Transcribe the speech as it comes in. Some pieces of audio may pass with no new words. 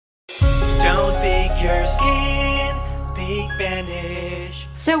Don't think your skin, big Banish.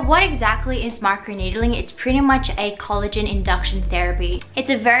 So what exactly is microneedling? It's pretty much a collagen induction therapy. It's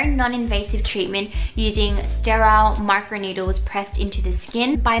a very non-invasive treatment using sterile microneedles pressed into the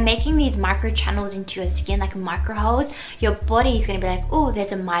skin. By making these micro channels into your skin, like micro holes, your body is going to be like, oh,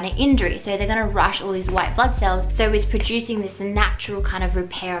 there's a minor injury. So they're going to rush all these white blood cells. So it's producing this natural kind of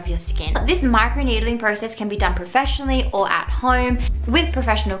repair of your skin. This microneedling process can be done professionally or at home. With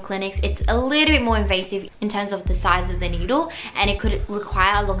professional clinics, it's a little bit more invasive in terms of the size of the needle, and it could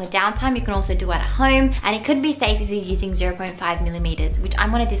require a longer downtime. You can also do it at home, and it could be safe if you're using 0.5 millimeters, which I'm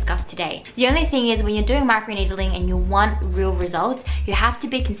going to discuss today. The only thing is, when you're doing microneedling and you want real results, you have to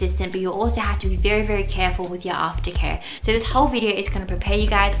be consistent, but you also have to be very, very careful with your aftercare. So this whole video is going to prepare you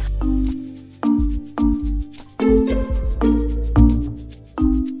guys.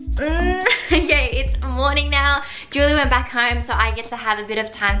 Okay, it's morning now. Julie went back home, so I get to have a bit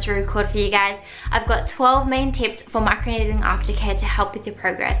of time to record for you guys. I've got 12 main tips for microneedling aftercare to help with your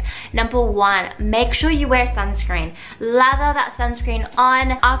progress. Number 1, make sure you wear sunscreen. Lather that sunscreen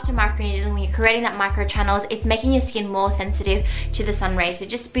on after microneedling. When you're creating that micro channels, it's making your skin more sensitive to the sun rays, so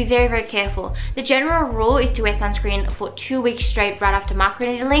just be very, very careful. The general rule is to wear sunscreen for 2 weeks straight right after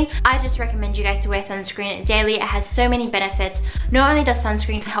microneedling. I just recommend you guys to wear sunscreen daily. It has so many benefits. Not only does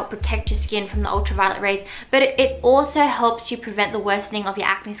sunscreen help protect your skin from the ultraviolet rays, but it also helps you prevent the worsening of your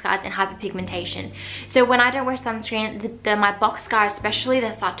acne scars and hyperpigmentation. So when I don't wear sunscreen, my box scars especially,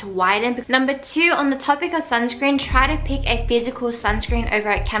 they start to widen. Number 2, on the topic of sunscreen, try to pick a physical sunscreen over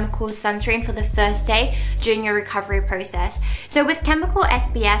a chemical sunscreen for the first day during your recovery process. So with chemical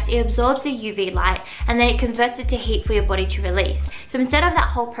SPFs, it absorbs the UV light and then it converts it to heat for your body to release. So instead of that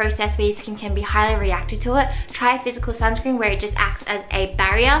whole process where your skin can be highly reactive to it, try a physical sunscreen where it just acts as a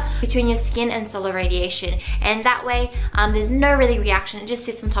barrier between your skin and solar radiation, and that way there's no really reaction. It just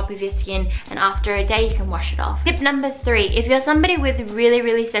sits on top of your skin, and after a day you can wash it off. Tip number 3, if you're somebody with really,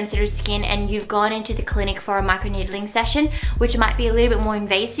 really sensitive skin and you've gone into the clinic for a microneedling session, which might be a little bit more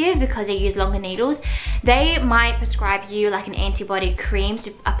invasive because they use longer needles, they might prescribe you like an antibody cream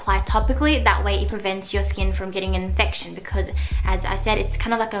to apply topically. That way it prevents your skin from getting an infection, because as I said, it's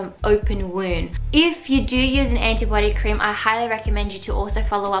kind of like an open wound. If you do use an antibody cream, I highly recommend you to also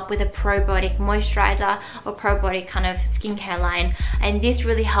follow up with a probiotic moisturizer or probiotic kind of skincare line, and this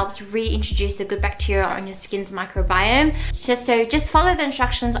really helps reintroduce the good bacteria on your skin's microbiome. Just follow the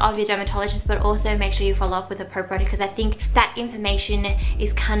instructions of your dermatologist, but also make sure you follow up with a probiotic, because I think that information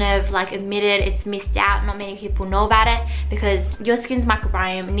is kind of like omitted, it's missed out. Not many people know about it, because your skin's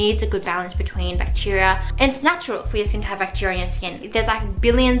microbiome needs a good balance between bacteria, and it's natural for your skin to have bacteria in your skin. There's like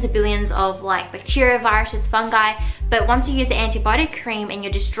billions and billions of like bacteria, viruses, fungi, but once you use the antibiotic cream and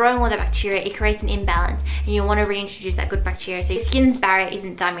you're destroying all the bacteria, it creates an imbalance, and you want to reintroduce that good bacteria so your skin's barrier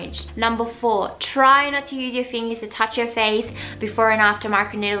isn't damaged. Number 4, try not to use your fingers to touch your face before and after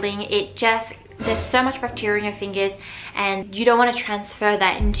microneedling. There's so much bacteria in your fingers, and you don't want to transfer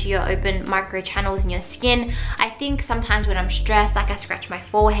that into your open micro channels in your skin. I think sometimes when I'm stressed, like I scratch my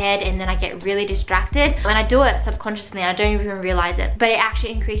forehead and then I get really distracted. When I do it subconsciously and I don't even realize it, but it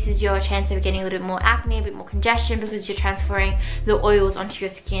actually increases your chance of getting a little bit more acne, a bit more congestion, because you're transferring the oils onto your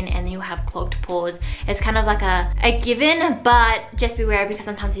skin and then you'll have clogged pores. It's kind of like a given, but just beware, because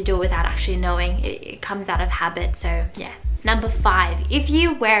sometimes you do it without actually knowing. It comes out of habit, so yeah. Number 5, if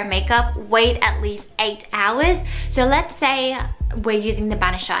you wear makeup, wait at least 8 hours. So let's say we're using the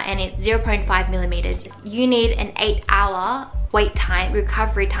Banisher and it's 0.5 millimeters. You need an 8-hour wait time,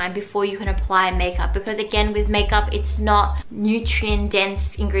 recovery time, before you can apply makeup, because again, with makeup, it's not nutrient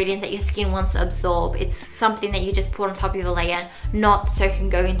dense ingredients that your skin wants to absorb. It's something that you just put on top of your layer, not so it can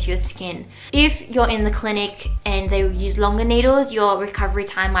go into your skin. If you're in the clinic and they use longer needles, your recovery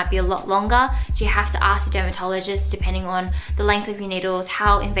time might be a lot longer, so you have to ask the dermatologist depending on the length of your needles,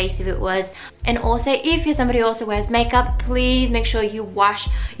 how invasive it was. And also, if you're somebody who also wears makeup, please make sure you wash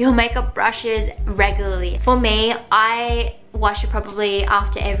your makeup brushes regularly. For me, I wash it probably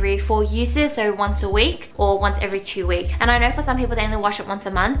after every 4 uses, so once a week or once every 2 weeks. And I know for some people they only wash it once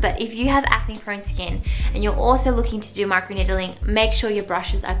a month, but if you have acne prone skin and you're also looking to do microneedling, make sure your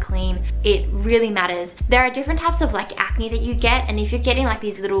brushes are clean. It really matters. There are different types of like acne that you get, and if you're getting like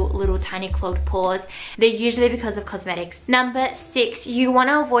these little tiny clogged pores, they're usually because of cosmetics. Number 6, you want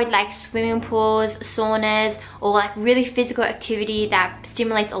to avoid like swimming pools, saunas, or like really physical activity that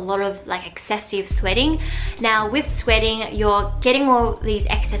stimulates a lot of like excessive sweating. Now with sweating, you're getting all these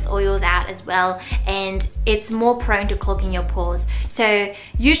excess oils out as well, and it's more prone to clogging your pores. So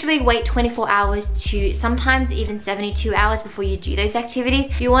usually wait 24 hours to sometimes even 72 hours before you do those activities.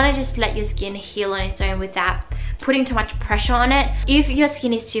 You want to just let your skin heal on its own without putting too much pressure on it. If your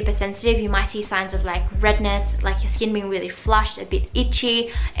skin is super sensitive, you might see signs of like redness, like your skin being really flushed, a bit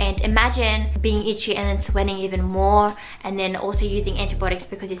itchy, and imagine being itchy and then sweating even more, and then also using antibiotics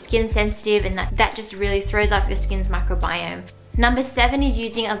because your skin's sensitive, and that just really throws off your skin's microbiome. Number 7 is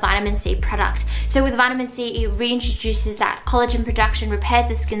using a vitamin C product. So with vitamin C, it reintroduces that collagen production, repairs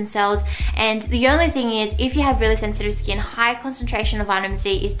the skin cells, and the only thing is, if you have really sensitive skin, high concentration of vitamin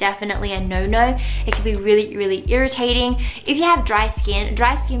C is definitely a no-no. It can be really, really irritating. If you have dry skin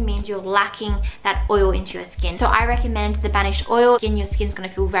means you're lacking that oil into your skin. So I recommend the Banish oil, and your skin's gonna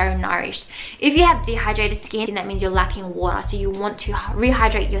feel very nourished. If you have dehydrated skin, that means you're lacking water, so you want to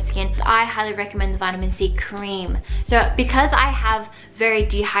rehydrate your skin. I highly recommend the vitamin C cream. So because I have very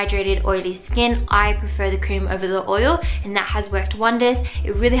dehydrated, oily skin, I prefer the cream over the oil, and that has worked wonders.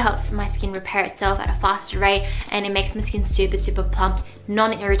 It really helps my skin repair itself at a faster rate, and it makes my skin super, super plump,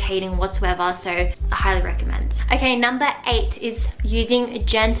 non-irritating whatsoever, so I highly recommend. Okay, number 8 is using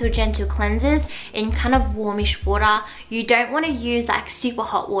gentle cleansers in kind of warmish water. You don't want to use like super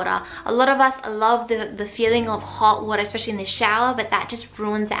hot water. A lot of us love the feeling of hot water, especially in the shower, but that just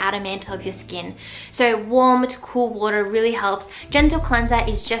ruins the outer mantle of your skin. So warm to cool water really helps. Gentle cleanser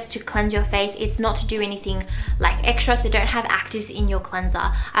is just to cleanse your face. It's not to do anything like extra, so don't have actives in your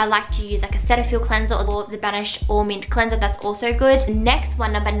cleanser. I like to use like a Cetaphil cleanser or the Banish All Mint cleanser. That's also good. Next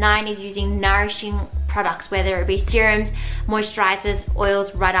one, number 9, is using nourishing products, whether it be serums, moisturizers,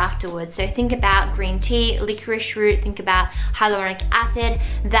 oils right afterwards. So think about green tea, licorice root, think about hyaluronic acid.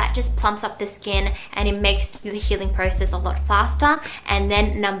 That just plumps up the skin and it makes the healing process a lot faster. And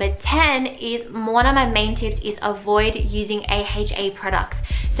then number 10 is, one of my main tips is avoid using AHA products.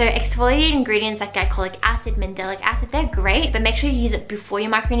 So exfoliating ingredients like glycolic acid, mandelic acid, they're great, but make sure you use it before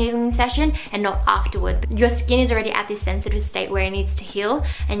your microneedling session and not afterward. Your skin is already at this sensitive state where it needs to heal,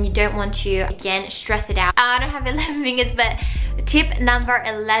 and you don't want to, again, stress it out. I don't have 11 fingers, but tip number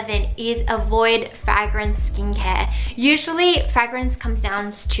 11 is avoid fragrance skincare. Usually fragrance comes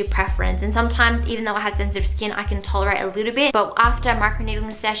down to preference, and sometimes even though I have sensitive skin, I can tolerate a little bit, but after a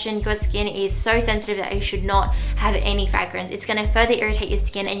microneedling session, your skin is so sensitive that you should not have any fragrance. It's going to further irritate your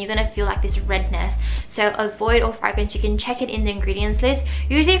skin and you're going to feel like this redness. So avoid all fragrance. You can check it in the ingredients list.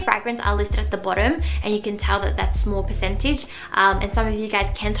 Usually fragrance are listed at the bottom, and you can tell that that's small percentage, and some of you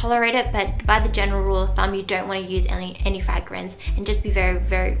guys can tolerate it, but by the general rule of thumb, you don't want to use any fragrance, and just be very,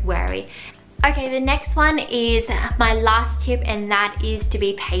 very wary. Okay, the next one is my last tip, and that is to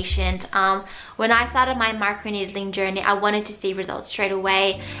be patient. When I started my microneedling journey, I wanted to see results straight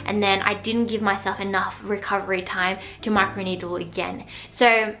away, and then I didn't give myself enough recovery time to microneedle again.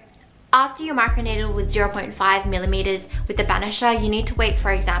 So after you microneedle with 0.5 millimeters with the Banisher, you need to wait,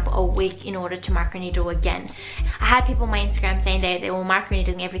 for example, a week in order to microneedle again. I had people on my Instagram saying they were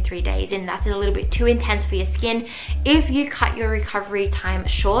microneedling every 3 days, and that's a little bit too intense for your skin. If you cut your recovery time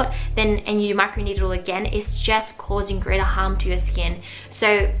short, and you microneedle again, it's just causing greater harm to your skin.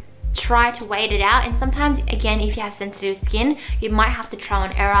 So try to wait it out, and sometimes, again, if you have sensitive skin, you might have to trial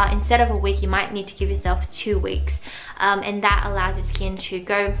and error. Instead of a week, you might need to give yourself 2 weeks, and that allows your skin to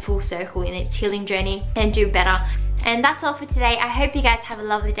go full circle in its healing journey and do better. And that's all for today. I hope you guys have a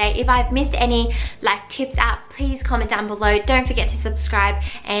lovely day. If I've missed any like tips out, please comment down below. Don't forget to subscribe,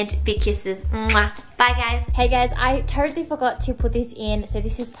 and big kisses. Mwah. Bye guys. Hey guys, I totally forgot to put this in. So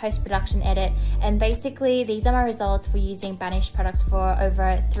this is post-production edit, and basically these are my results for using Banish products for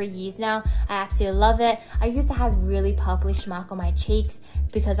over 3 years now. I absolutely love it. I used to have really purplish mark on my cheeks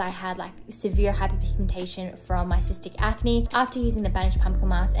because I had like severe hyperpigmentation from my cystic acne. After using the Banish pumpkin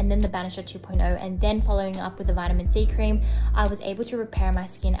mask and then the Banisher 2.0 and then following up with the vitamin C cream, I was able to repair my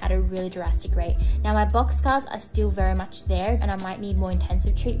skin at a really drastic rate. Now my box scars are still very much there, and I might need more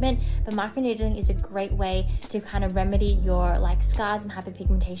intensive treatment, but microneedling is a great way to kind of remedy your like scars and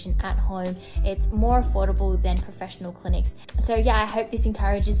hyperpigmentation at home. It's more affordable than professional clinics. So yeah, I hope this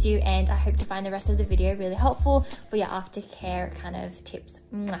encourages you, and I hope to find the rest of the video really helpful for your aftercare kind of tips.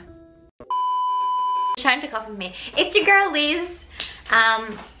 Mwah. Trying to copy me. It's your girl Liz.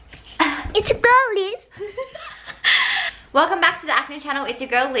 It's your girl Liz. Welcome back to the Acne channel. It's your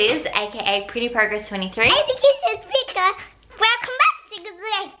girl Liz, aka Pretty Progress 23. I think you should pick a